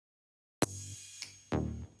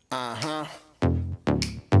Uh-huh.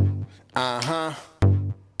 Uh-huh.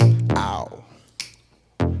 Ow.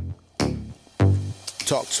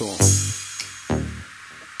 Talk to him.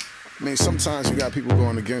 I mean, sometimes you got people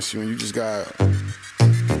going against you and you just gotta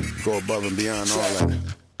go above and beyond all that.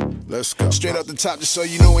 Let's go. Straight up the top, just so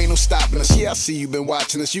you know ain't no stopping us. Yeah, I see you been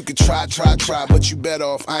watching us. You could try, but you better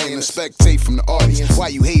off I ain't a spectate from the audience. Why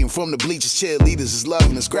you hating from the bleachers? Cheerleaders is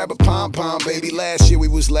loving us. Grab a pom-pom, baby. Last year we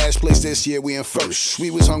was last place, this year we in first.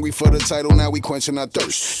 We was hungry for the title, now we quenching our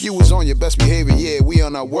thirst. You was on your best behavior, yeah, we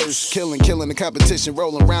on our worst. Killing the competition,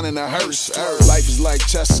 rolling around in a hearse. Life is like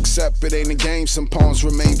chess, except it ain't a game. Some pawns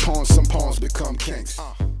remain pawns, some pawns become kings.